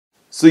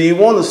So you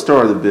want to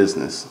start a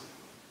business.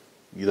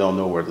 You don't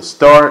know where to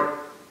start.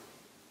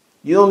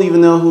 You don't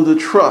even know who to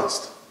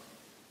trust.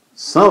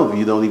 Some of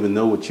you don't even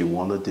know what you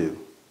want to do.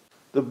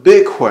 The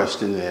big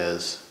question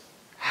is,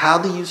 how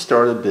do you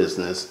start a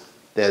business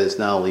that is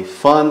not only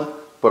fun,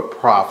 but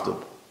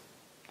profitable?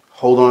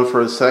 Hold on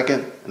for a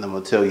second, and I'm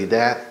going to tell you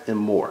that and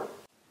more.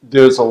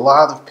 There's a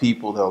lot of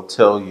people that'll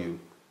tell you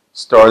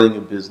starting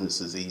a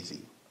business is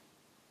easy.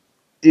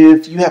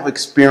 If you have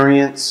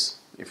experience,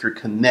 if you're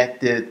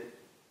connected,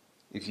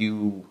 if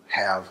you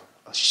have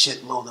a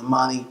shitload of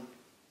money,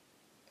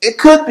 it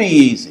could be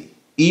easy.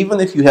 Even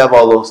if you have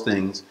all those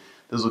things,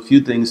 there's a few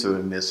things that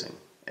are missing.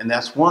 And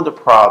that's one of the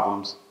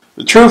problems.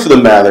 The truth of the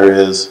matter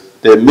is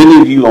that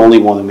many of you only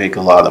want to make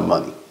a lot of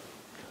money.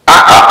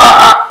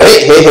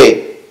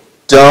 Hey.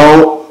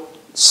 Don't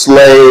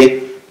slay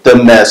the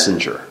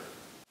messenger.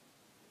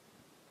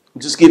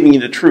 I'm just giving you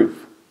the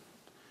truth.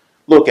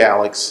 Look,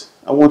 Alex,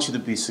 I want you to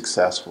be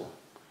successful.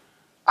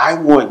 I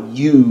want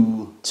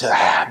you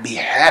to be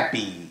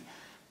happy,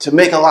 to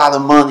make a lot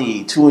of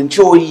money, to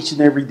enjoy each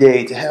and every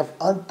day, to have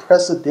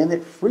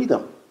unprecedented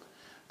freedom.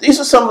 These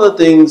are some of the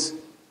things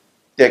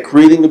that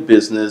creating a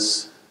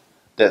business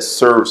that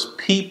serves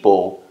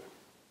people,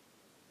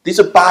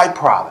 these are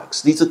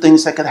byproducts. These are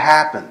things that could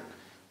happen.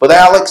 But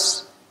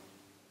Alex,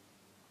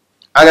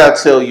 I got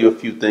to tell you a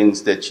few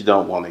things that you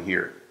don't want to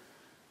hear.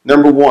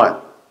 Number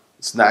one,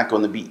 it's not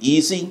going to be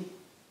easy.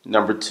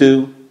 Number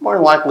two, more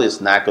likely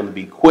it's not going to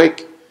be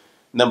quick.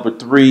 Number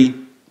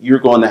three, you're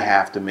going to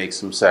have to make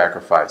some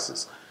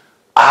sacrifices.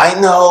 I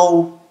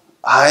know.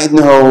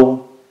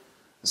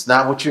 It's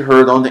not what you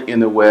heard on the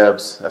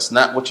interwebs. That's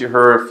not what you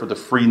heard for the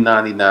free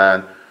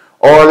 99.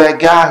 Or that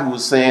guy who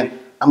was saying,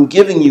 I'm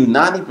giving you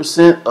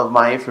 90% of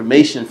my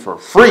information for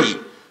free,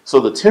 so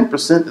the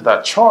 10% that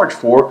I charge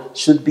for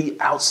should be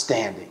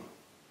outstanding.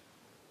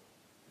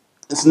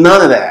 It's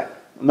none of that.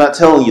 I'm not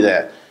telling you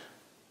that.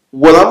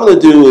 What I'm going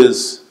to do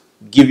is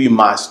give you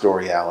my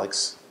story,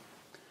 Alex.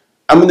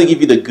 I'm going to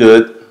give you the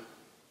good,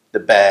 the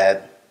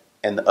bad,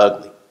 and the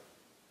ugly.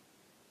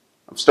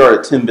 I've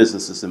started 10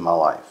 businesses in my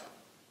life.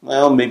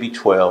 Well, maybe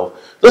 12.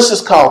 Let's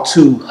just call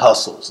 2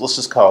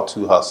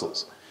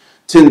 hustles.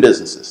 10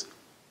 businesses.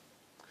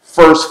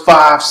 First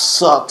 5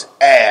 sucked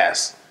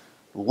ass.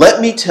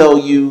 Let me tell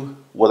you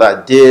what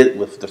I did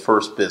with the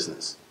first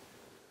business.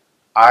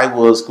 I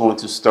was going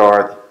to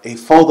start a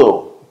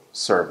photo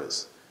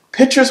service.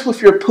 Pictures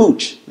with your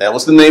pooch. That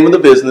was the name of the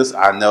business.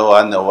 I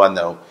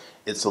know.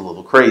 It's a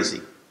little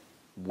crazy.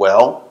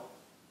 Well,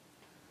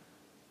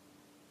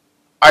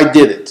 I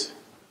did it.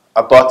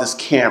 I bought this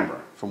camera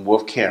from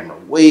Wolf Camera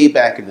way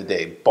back in the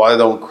day. Bought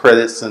it on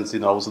credit since I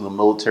was in the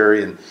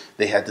military and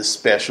they had this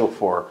special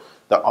for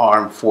the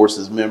armed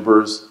forces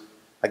members.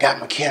 I got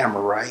my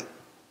camera right.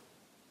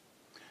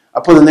 I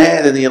put an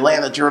ad in the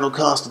Atlanta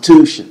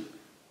Journal-Constitution.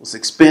 It was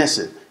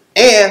expensive.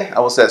 And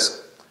I was at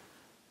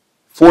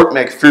Fort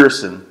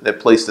McPherson, that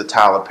place that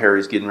Tyler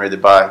Perry's getting ready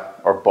to buy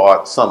or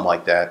bought, something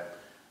like that.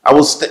 I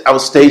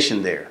was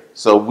stationed there.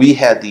 So we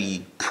had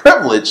the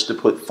privilege to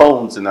put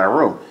phones in our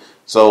room.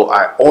 So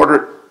I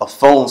ordered a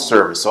phone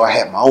service. So I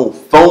had my own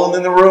phone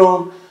in the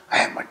room, I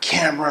had my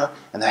camera,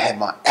 and I had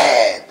my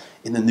ad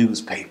in the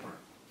newspaper.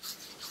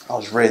 I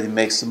was ready to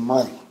make some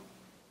money.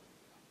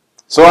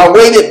 So I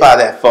waited by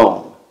that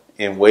phone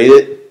and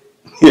waited.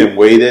 And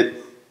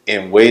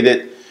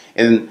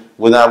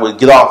when I would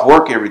get off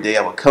work every day,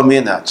 I would come in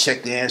and I'd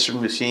check the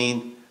answering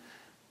machine.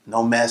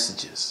 No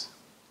messages.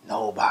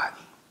 Nobody.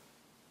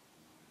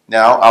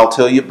 Now, I'll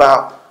tell you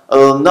about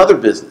another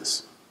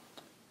business.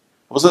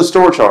 I was in a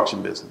storage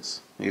auction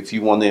business. If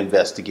you want to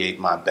investigate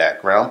my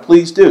background,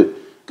 please do.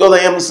 Go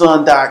to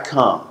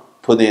Amazon.com.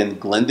 Put in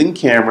Glendon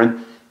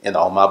Cameron and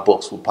all my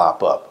books will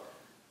pop up.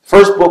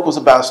 First book was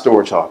about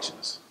storage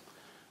auctions.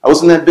 I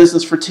was in that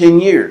business for 10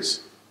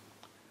 years.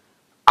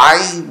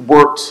 I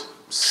worked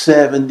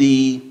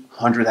 70,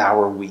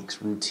 100-hour weeks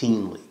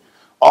routinely.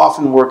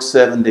 Often worked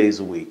 7 days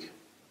a week.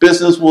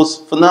 Business was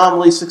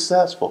phenomenally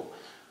successful.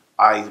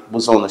 I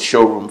was on the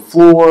showroom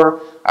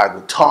floor. I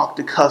would talk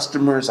to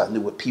customers. I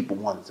knew what people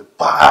wanted to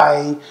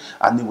buy.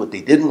 I knew what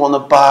they didn't want to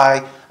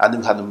buy. I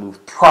knew how to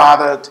move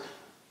product.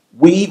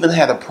 We even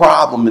had a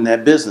problem in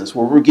that business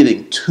where we're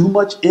getting too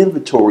much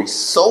inventory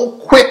so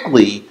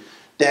quickly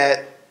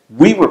that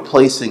we were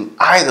placing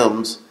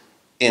items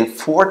in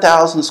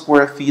 4,000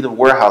 square feet of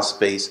warehouse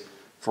space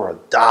for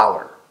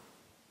 $1.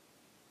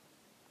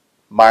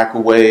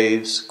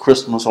 Microwaves,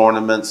 Christmas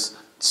ornaments,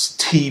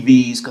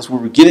 TVs, because we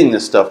were getting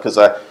this stuff because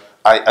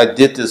I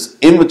did this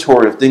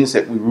inventory of things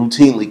that we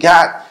routinely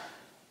got,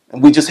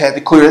 and we just had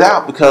to clear it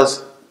out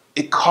because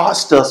it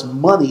cost us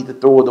money to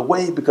throw it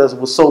away because it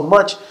was so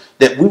much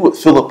that we would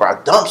fill up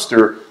our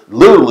dumpster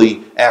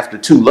literally after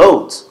 2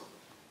 loads.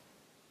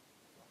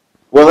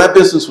 Well, that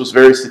business was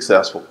very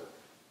successful.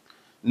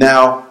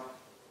 Now,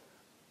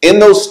 in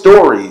those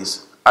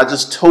stories, I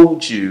just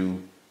told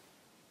you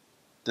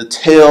the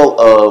tale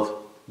of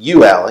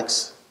you,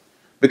 Alex,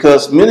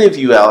 because many of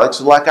you,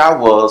 Alex, like I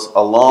was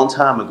a long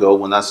time ago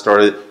when I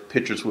started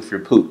Pictures with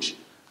Your Pooch.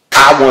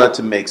 I wanted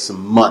to make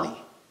some money.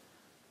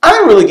 I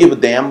didn't really give a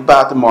damn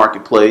about the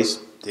marketplace.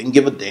 Didn't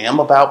give a damn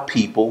about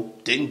people.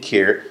 Didn't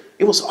care.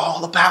 It was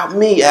all about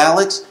me,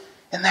 Alex.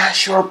 And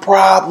that's your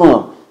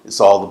problem. It's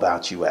all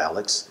about you,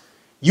 Alex.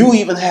 You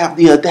even have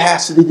the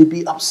audacity to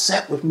be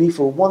upset with me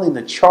for wanting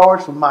to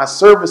charge for my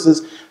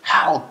services.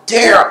 How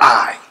dare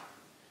I?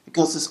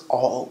 Because it's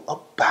all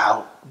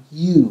about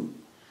you.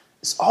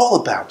 It's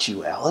all about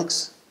you,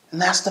 Alex.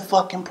 And that's the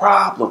fucking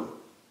problem.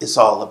 It's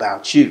all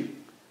about you.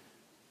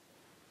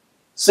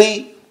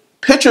 See,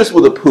 Pictures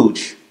with a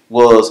Pooch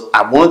was,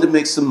 I wanted to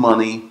make some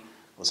money.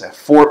 I was at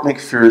Fort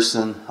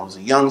McPherson. I was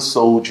a young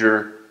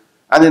soldier.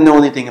 I didn't know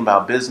anything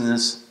about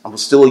business. I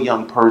was still a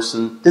young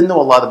person. Didn't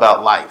know a lot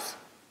about life.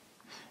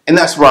 And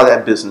that's why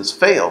that business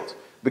failed.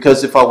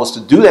 Because if I was to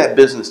do that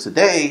business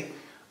today,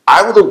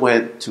 I would have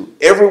went to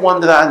everyone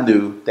that I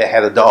knew that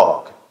had a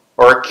dog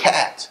or a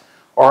cat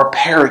or a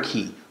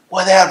parakeet,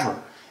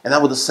 whatever. And I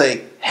would have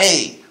said,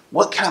 hey,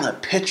 what kind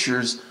of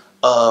pictures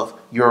of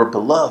your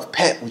beloved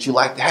pet would you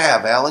like to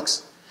have,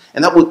 Alex?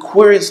 And I would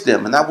quiz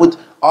them and I would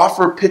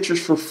offer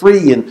pictures for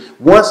free. And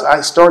once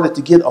I started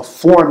to get a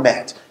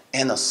format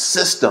and a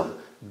system,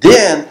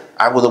 then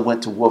I would have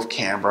went to Wolf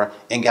Camera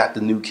and got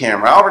the new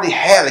camera. I already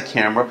had a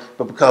camera,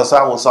 but because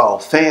I was all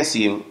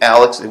fancy and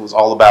Alex, it was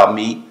all about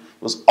me.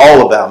 It was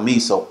all about me.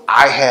 So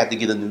I had to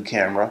get a new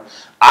camera.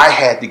 I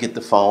had to get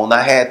the phone.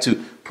 I had to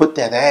put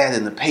that ad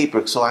in the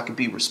paper so I could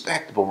be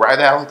respectable. Right,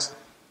 Alex?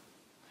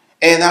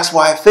 And that's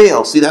why I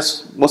failed. See,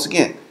 that's, once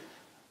again,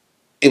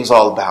 it was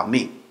all about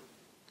me.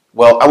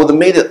 Well, I would have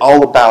made it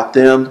all about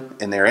them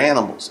and their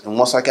animals. And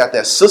once I got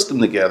that system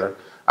together,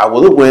 I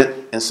would have went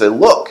and said,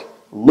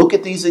 look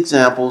at these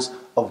examples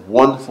of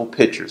wonderful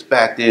pictures.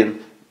 Back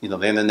then, the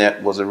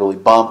internet wasn't really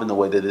bumping the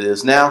way that it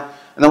is now.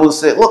 And I would have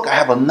said, look, I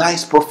have a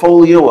nice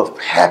portfolio of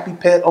happy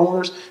pet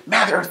owners.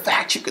 Matter of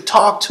fact, you could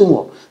talk to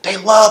them. They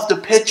love the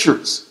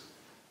pictures.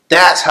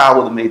 That's how I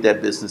would have made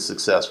that business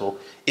successful.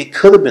 It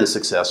could have been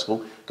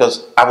successful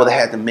because I would have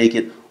had to make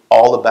it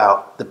all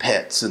about the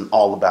pets and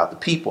all about the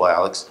people,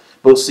 Alex.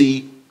 But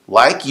see,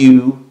 like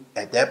you,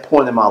 at that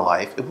point in my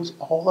life, it was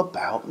all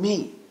about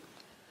me.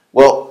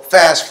 Well,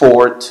 fast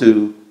forward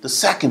to the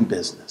second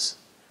business.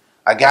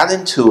 I got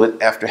into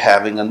it after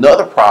having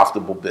another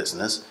profitable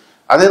business.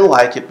 I didn't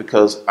like it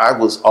because I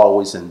was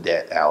always in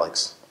debt,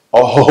 Alex.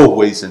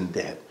 Always in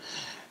debt.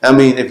 I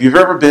mean, if you've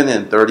ever been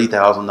in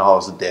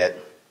 $30,000 in debt,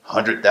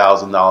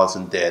 $100,000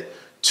 in debt,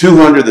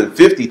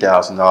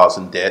 $250,000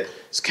 in debt,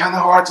 it's kind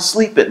of hard to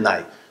sleep at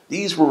night.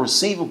 These were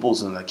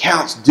receivables and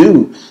accounts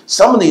due.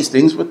 Some of these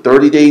things were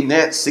 30-day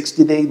nets,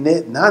 60-day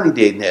net,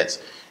 90-day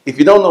nets. If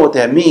you don't know what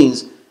that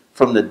means,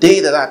 from the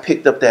day that I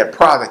picked up that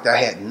product, I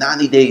had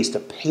 90 days to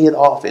pay it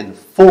off in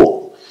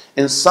full.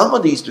 And some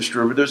of these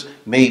distributors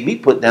made me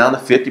put down a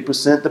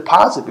 50%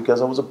 deposit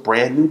because I was a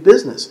brand new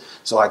business.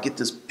 So I get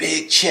this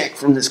big check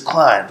from this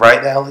client,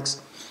 right,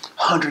 Alex?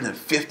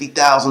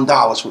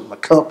 $150,000 with my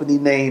company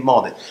name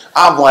on it.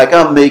 I'm like,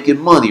 I'm making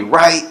money,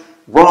 right?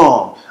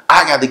 Wrong.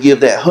 I got to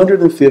give that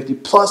 150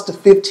 plus the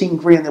 15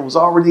 grand that was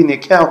already in the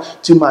account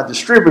to my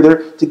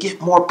distributor to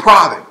get more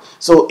product.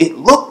 So it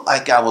looked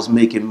like I was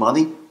making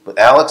money, but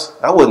Alex,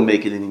 I wasn't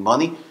making any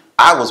money.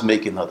 I was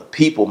making other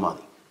people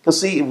money.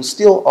 Because see, it was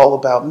still all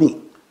about me.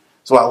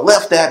 So I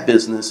left that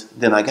business,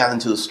 then I got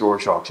into the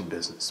storage auction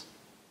business.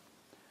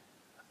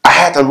 I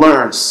had to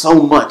learn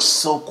so much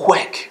so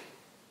quick.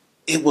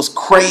 It was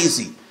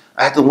crazy.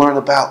 I had to learn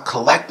about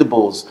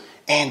collectibles,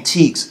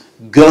 antiques,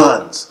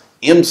 guns,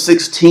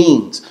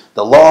 M16s,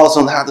 the laws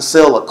on how to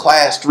sell a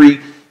Class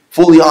 3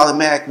 fully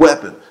automatic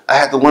weapon. I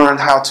had to learn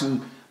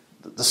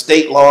the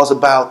state laws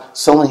about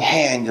selling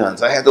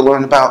handguns. I had to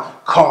learn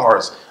about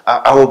cars.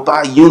 I would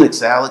buy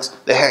units, Alex,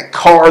 that had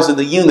cars in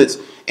the units,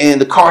 and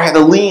the car had a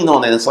lien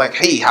on it. It's like,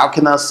 hey, how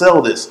can I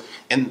sell this?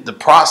 And the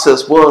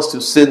process was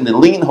to send the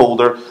lien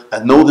holder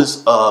a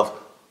notice of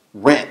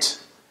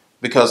rent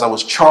because I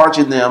was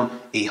charging them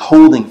a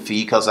holding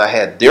fee because I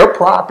had their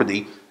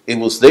property. It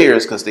was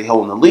theirs because they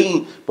hold the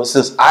lien. But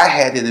since I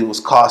had it, it was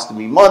costing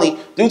me money.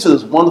 Due to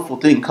this wonderful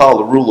thing called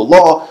the rule of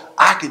law,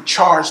 I could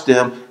charge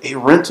them a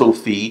rental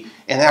fee.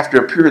 And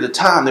after a period of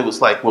time, it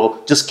was like,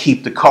 well, just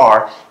keep the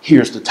car.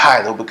 Here's the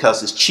title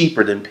because it's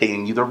cheaper than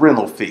paying you the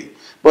rental fee.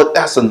 But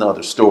that's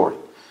another story.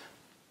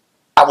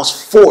 I was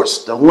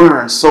forced to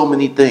learn so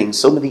many things,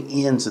 so many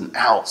ins and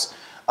outs.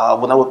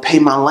 When I would pay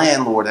my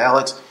landlord,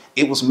 Alex,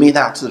 it was made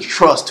out to the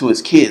trust to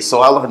his kids.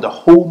 So I learned a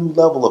whole new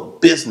level of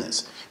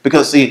business.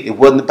 Because, see, it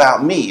wasn't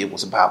about me. It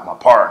was about my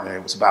partner.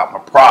 It was about my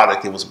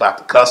product. It was about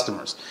the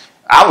customers.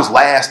 I was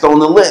last on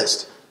the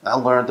list. I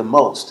learned the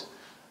most.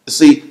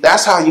 See,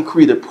 that's how you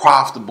create a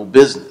profitable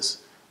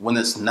business, when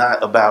it's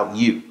not about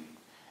you.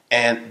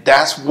 And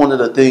that's one of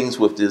the things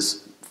with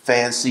this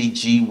fancy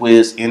gee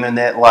whiz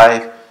internet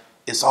life.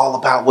 It's all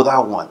about what I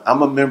want.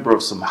 I'm a member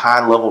of some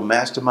high-level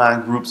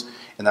mastermind groups,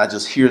 and I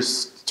just hear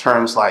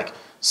terms like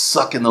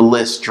sucking the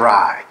list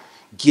dry,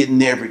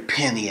 getting every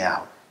penny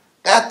out.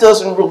 That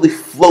doesn't really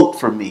float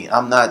for me.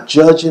 I'm not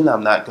judging.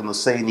 I'm not going to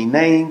say any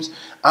names.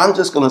 I'm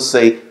just going to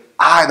say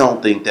I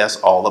don't think that's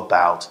all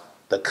about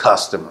the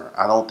customer.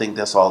 I don't think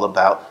that's all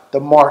about the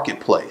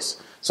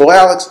marketplace. So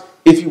Alex,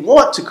 if you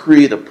want to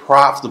create a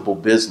profitable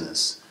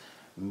business,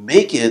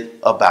 make it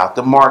about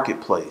the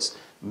marketplace.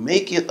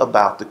 Make it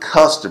about the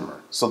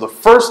customer. So the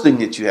first thing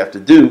that you have to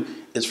do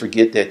is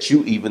forget that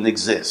you even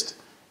exist.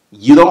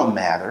 You don't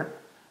matter.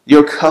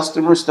 Your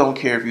customers don't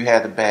care if you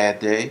had a bad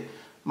day.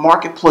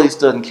 Marketplace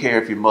doesn't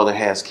care if your mother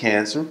has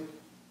cancer.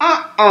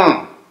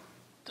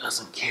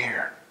 Doesn't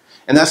care.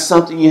 And that's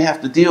something you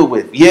have to deal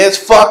with. Yeah, it's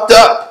fucked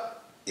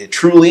up. It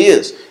truly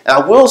is. And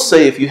I will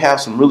say, if you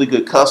have some really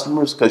good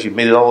customers, because you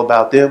made it all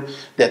about them,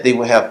 that they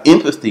will have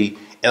empathy,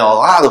 and a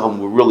lot of them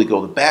will really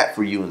go to bat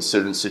for you in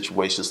certain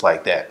situations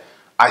like that.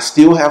 I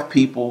still have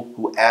people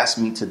who ask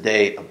me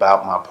today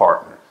about my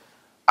partner.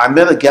 I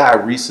met a guy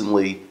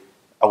recently.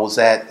 I was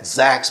at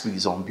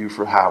Zaxby's on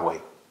Buford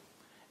Highway.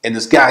 And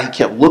this guy, he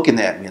kept looking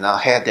at me, and I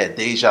had that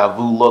deja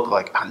vu look,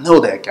 like, I know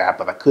that guy,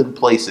 but I couldn't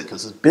place it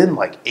because it's been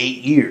like 8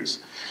 years.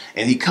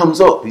 And he comes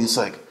up, and he's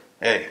like,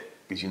 hey,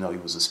 because, you know, he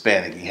was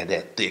Hispanic. He had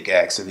that thick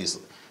accent. He's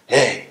like,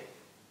 hey,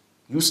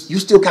 you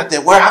still got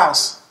that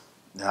warehouse?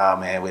 Nah,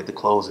 man, we had to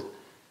close it.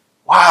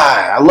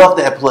 Why? I love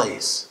that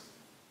place.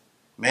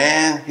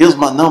 Man, here's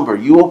my number.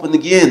 You open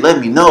again, let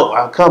me know.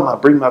 I'll come. I'll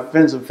bring my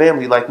friends and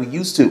family like we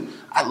used to.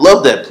 I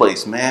love that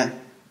place,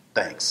 man.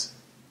 Thanks.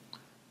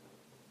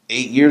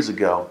 8 years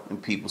ago,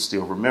 and people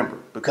still remember,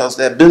 because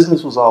that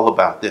business was all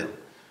about them.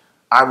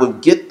 I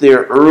would get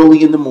there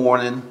early in the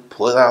morning,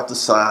 pull out the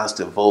signs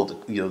to avoid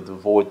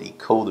the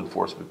code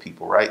enforcement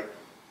people, right?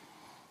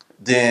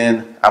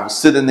 Then I would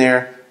sit in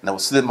there, and I would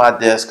sit at my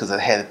desk because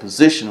I had a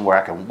position where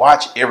I can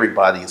watch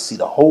everybody and see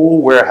the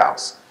whole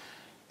warehouse.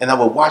 And I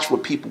would watch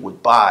what people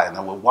would buy, and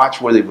I would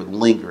watch where they would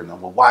linger, and I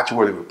would watch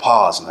where they would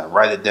pause, and I'd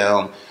write it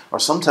down, or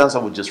sometimes I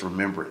would just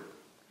remember it.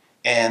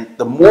 And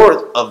the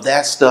more of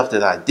that stuff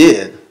that I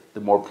did,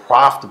 the more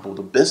profitable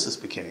the business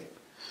became,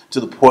 to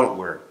the point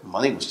where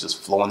money was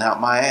just flowing out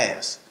my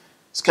ass.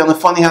 It's kind of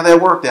funny how that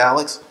worked,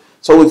 Alex.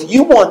 So if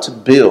you want to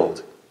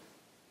build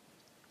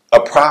a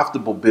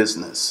profitable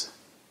business,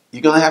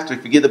 you're going to have to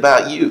forget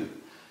about you.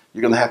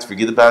 You're going to have to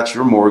forget about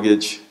your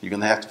mortgage. You're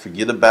going to have to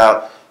forget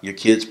about your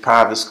kid's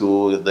private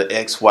school, the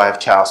ex-wife,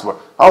 child support.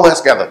 All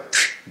that's got to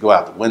go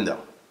out the window.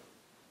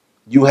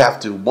 You have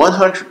to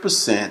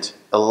 100%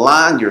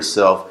 align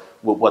yourself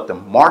with what the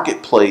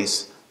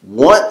marketplace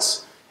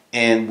wants.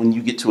 And when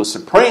you get to a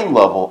supreme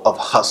level of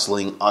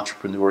hustling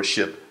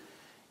entrepreneurship,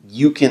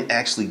 you can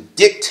actually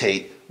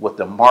dictate what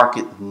the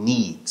market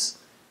needs,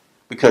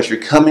 because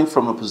you're coming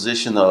from a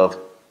position of,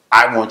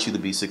 I want you to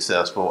be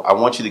successful. I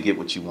want you to get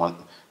what you want.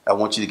 I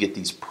want you to get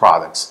these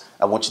products.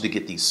 I want you to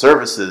get these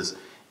services.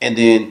 And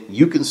then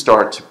you can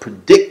start to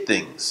predict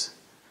things.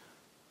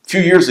 A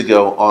few years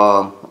ago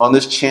on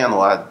this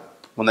channel,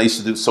 when I used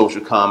to do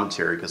social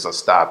commentary, because I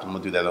stopped, I'm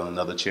going to do that on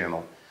another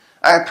channel,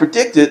 I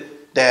predicted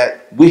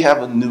that we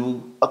have a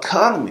new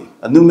economy,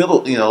 a new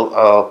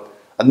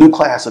a new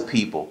class of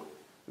people,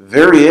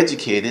 very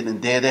educated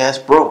and dead ass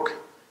broke.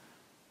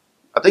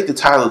 I think the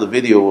title of the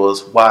video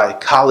was why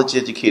college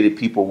educated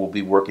people will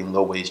be working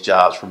low wage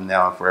jobs from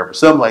now and forever,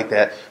 something like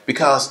that,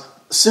 because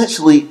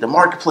essentially the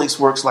marketplace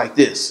works like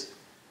this.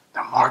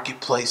 The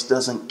marketplace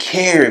doesn't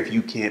care if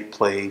you can't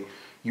pay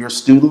your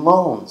student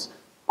loans.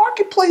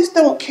 Marketplace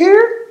don't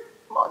care.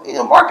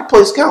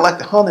 Marketplace is kind of like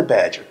the honey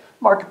badger.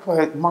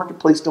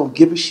 Marketplace don't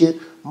give a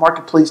shit.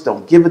 Marketplace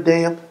don't give a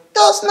damn.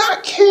 Does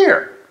not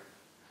care.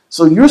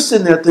 So you're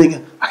sitting there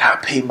thinking, I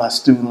got to pay my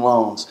student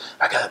loans.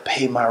 I got to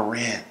pay my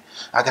rent.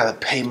 I got to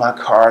pay my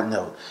car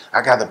note.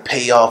 I got to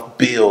pay off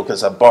Bill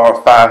because I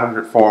borrowed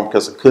 $500 for him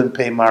because I couldn't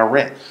pay my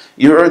rent.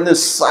 You're in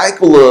this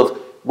cycle of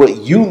what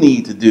you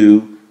need to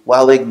do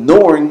while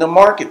ignoring the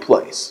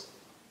marketplace.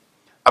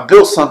 I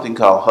built something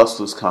called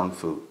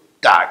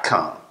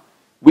hustlerskungfu.com.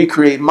 We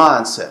create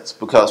mindsets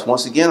because,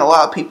 once again, a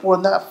lot of people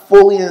are not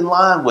fully in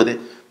line with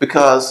it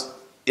because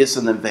it's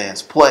an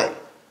advanced play.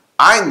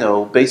 I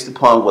know, based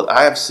upon what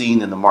I have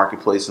seen in the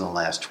marketplace in the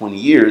last 20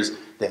 years,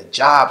 that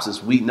jobs,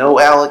 as we know,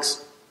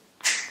 Alex,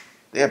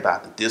 they're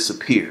about to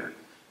disappear.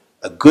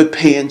 A good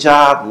paying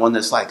job, one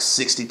that's like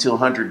 60 to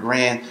 100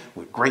 grand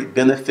with great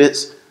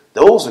benefits,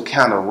 those are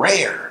kind of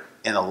rare.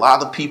 And a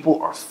lot of people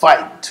are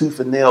fighting tooth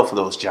and nail for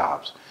those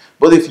jobs.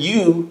 But if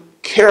you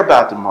care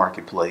about the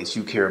marketplace,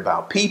 you care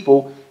about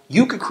people,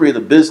 you could create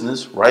a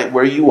business right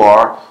where you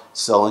are,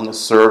 selling a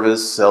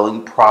service,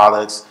 selling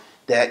products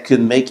that could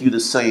make you the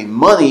same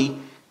money,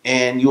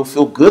 and you'll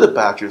feel good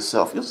about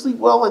yourself. You'll sleep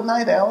well at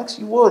night, Alex.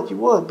 You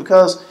would,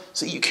 because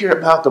see, you care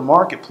about the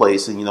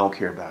marketplace and you don't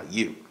care about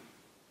you.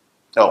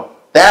 So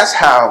that's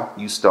how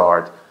you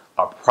start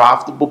a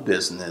profitable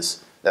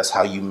business. That's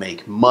how you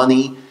make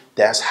money.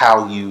 That's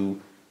how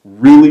you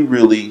really,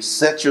 really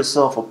set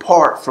yourself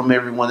apart from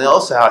everyone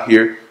else out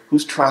here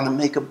who's trying to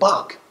make a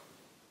buck.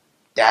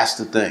 That's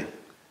the thing.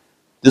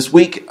 This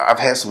week, I've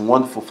had some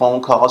wonderful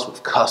phone calls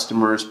with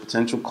customers,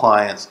 potential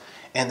clients,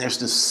 and there's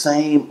the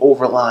same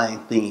overlying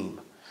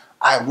theme.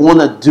 I want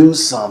to do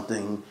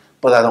something,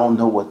 but I don't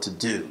know what to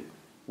do.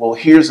 Well,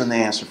 here's an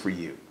answer for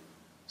you.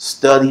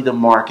 Study the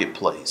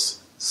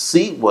marketplace.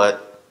 See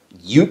what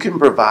you can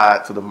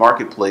provide for the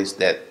marketplace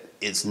that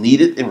is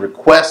needed and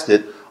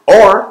requested,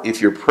 Or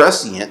if you're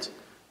prescient,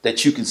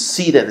 that you can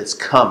see that it's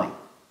coming.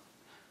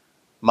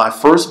 My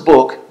first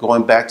book,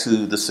 going back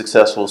to the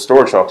successful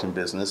storage auction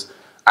business,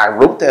 I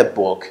wrote that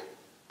book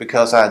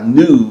because I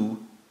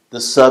knew the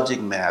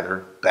subject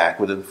matter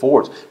backward and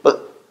forwards.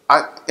 But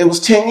it was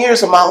 10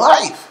 years of my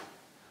life,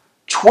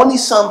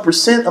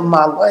 20-some% of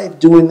my life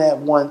doing that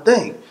one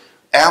thing.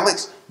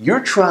 Alex, you're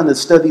trying to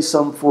study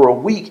something for a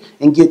week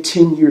and get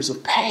 10 years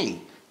of pay.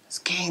 This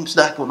game's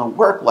not going to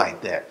work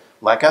like that.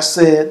 Like I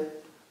said,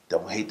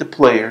 don't hate the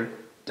player,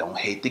 don't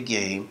hate the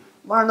game.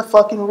 Learn the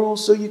fucking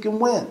rules so you can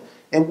win.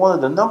 And one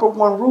of the number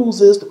one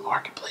rules is the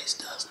marketplace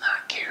does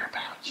not care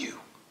about you.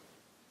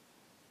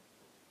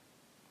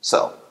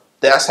 So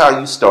that's how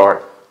you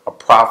start a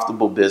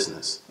profitable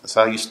business. That's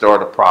how you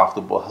start a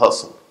profitable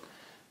hustle.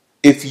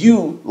 If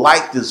you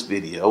like this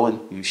video, and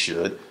you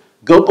should,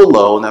 go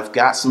below, and I've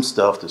got some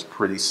stuff that's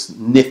pretty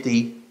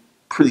nifty,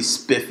 pretty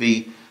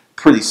spiffy,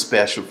 pretty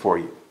special for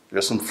you.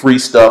 There's some free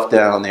stuff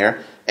down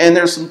there, and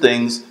there's some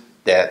things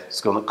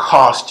that's going to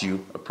cost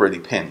you a pretty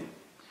penny.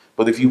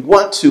 But if you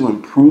want to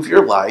improve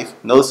your life,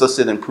 notice I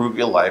said improve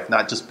your life,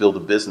 not just build a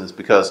business,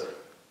 because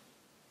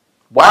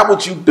why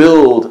would you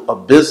build a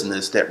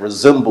business that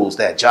resembles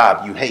that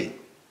job you hate?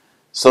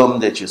 Something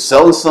that you're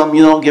selling something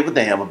you don't give a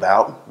damn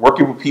about,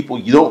 working with people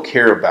you don't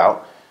care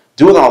about,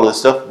 doing all this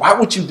stuff. Why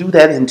would you do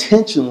that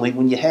intentionally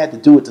when you had to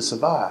do it to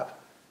survive?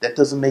 That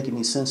doesn't make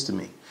any sense to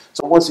me.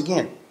 So once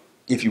again,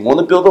 if you want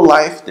to build a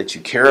life that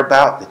you care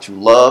about, that you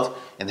love,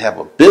 and have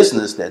a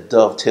business that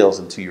dovetails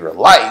into your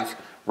life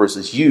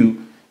versus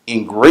you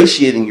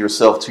ingratiating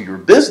yourself to your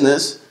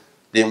business,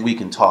 then we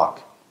can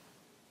talk.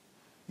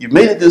 You've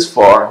made it this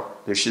far.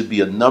 There should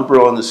be a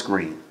number on the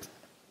screen,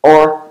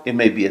 or it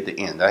may be at the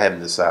end. I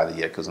haven't decided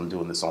yet because I'm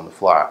doing this on the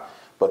fly.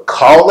 But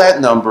call that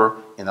number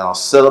and I'll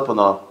set up an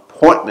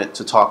appointment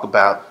to talk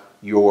about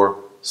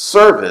your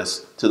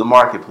service to the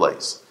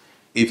marketplace.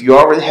 If you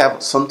already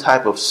have some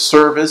type of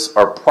service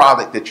or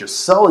product that you're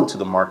selling to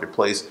the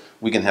marketplace,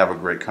 we can have a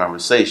great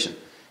conversation.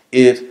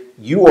 If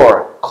you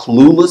are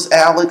clueless,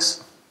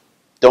 Alex,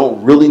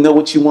 don't really know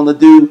what you want to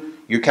do,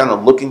 you're kind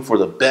of looking for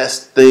the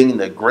best thing,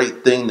 the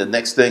great thing, the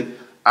next thing,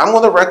 I'm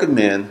going to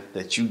recommend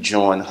that you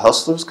join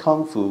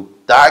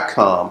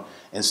hustlerskungfu.com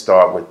and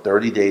start with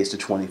 30 days to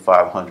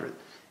 2,500.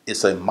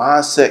 It's a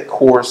mindset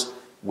course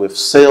with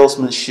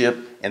salesmanship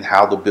and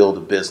how to build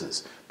a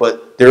business.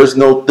 But there's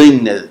no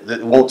thing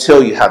that won't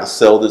tell you how to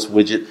sell this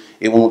widget.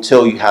 It won't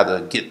tell you how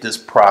to get this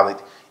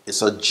product.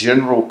 It's a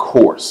general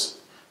course,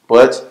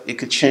 but it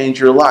could change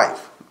your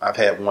life. I've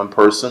had one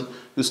person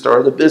who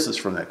started a business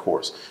from that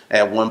course. I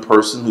had one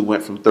person who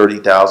went from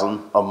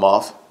 $30,000 a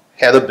month,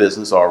 had a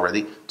business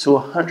already, to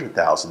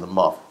 $100,000 a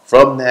month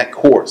from that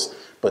course.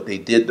 But they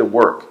did the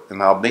work,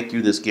 and I'll make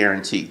you this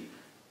guarantee.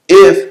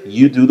 If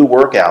you do the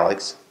work,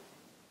 Alex,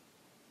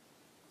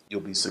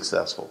 you'll be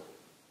successful.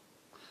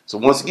 So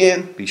once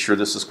again, be sure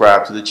to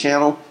subscribe to the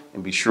channel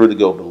and be sure to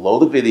go below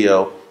the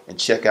video and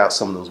check out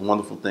some of those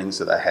wonderful things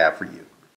that I have for you.